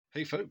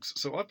Hey folks,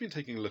 so I've been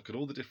taking a look at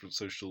all the different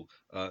social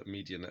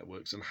media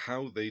networks and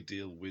how they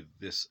deal with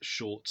this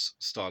shorts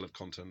style of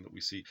content that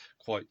we see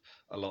quite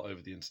a lot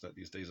over the internet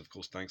these days, of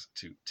course, thanks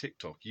to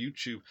TikTok.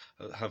 YouTube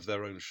have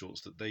their own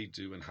shorts that they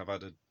do and have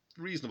had a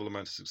reasonable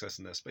amount of success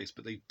in their space,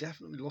 but they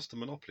definitely lost a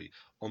monopoly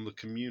on the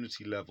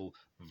community level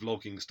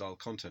vlogging style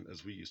content,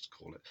 as we used to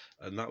call it.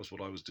 And that was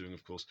what I was doing,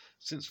 of course,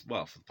 since,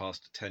 well, for the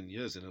past 10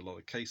 years in a lot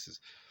of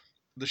cases.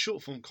 The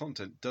short form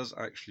content does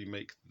actually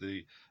make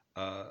the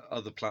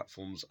other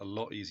platforms a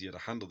lot easier to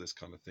handle this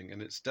kind of thing,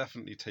 and it's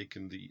definitely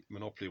taken the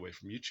monopoly away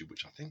from YouTube,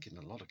 which I think in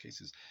a lot of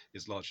cases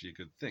is largely a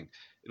good thing.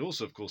 It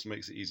also, of course,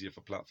 makes it easier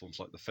for platforms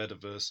like the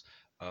Fediverse,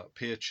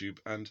 PeerTube,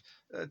 and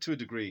to a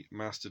degree,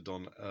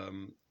 Mastodon,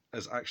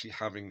 as actually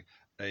having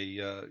a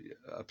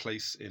a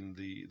place in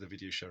the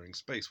video sharing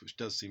space, which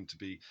does seem to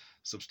be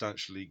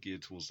substantially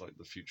geared towards like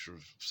the future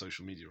of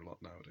social media a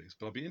lot nowadays.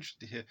 But I'll be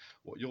interested to hear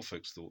what your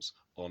folks' thoughts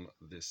on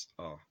this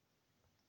are.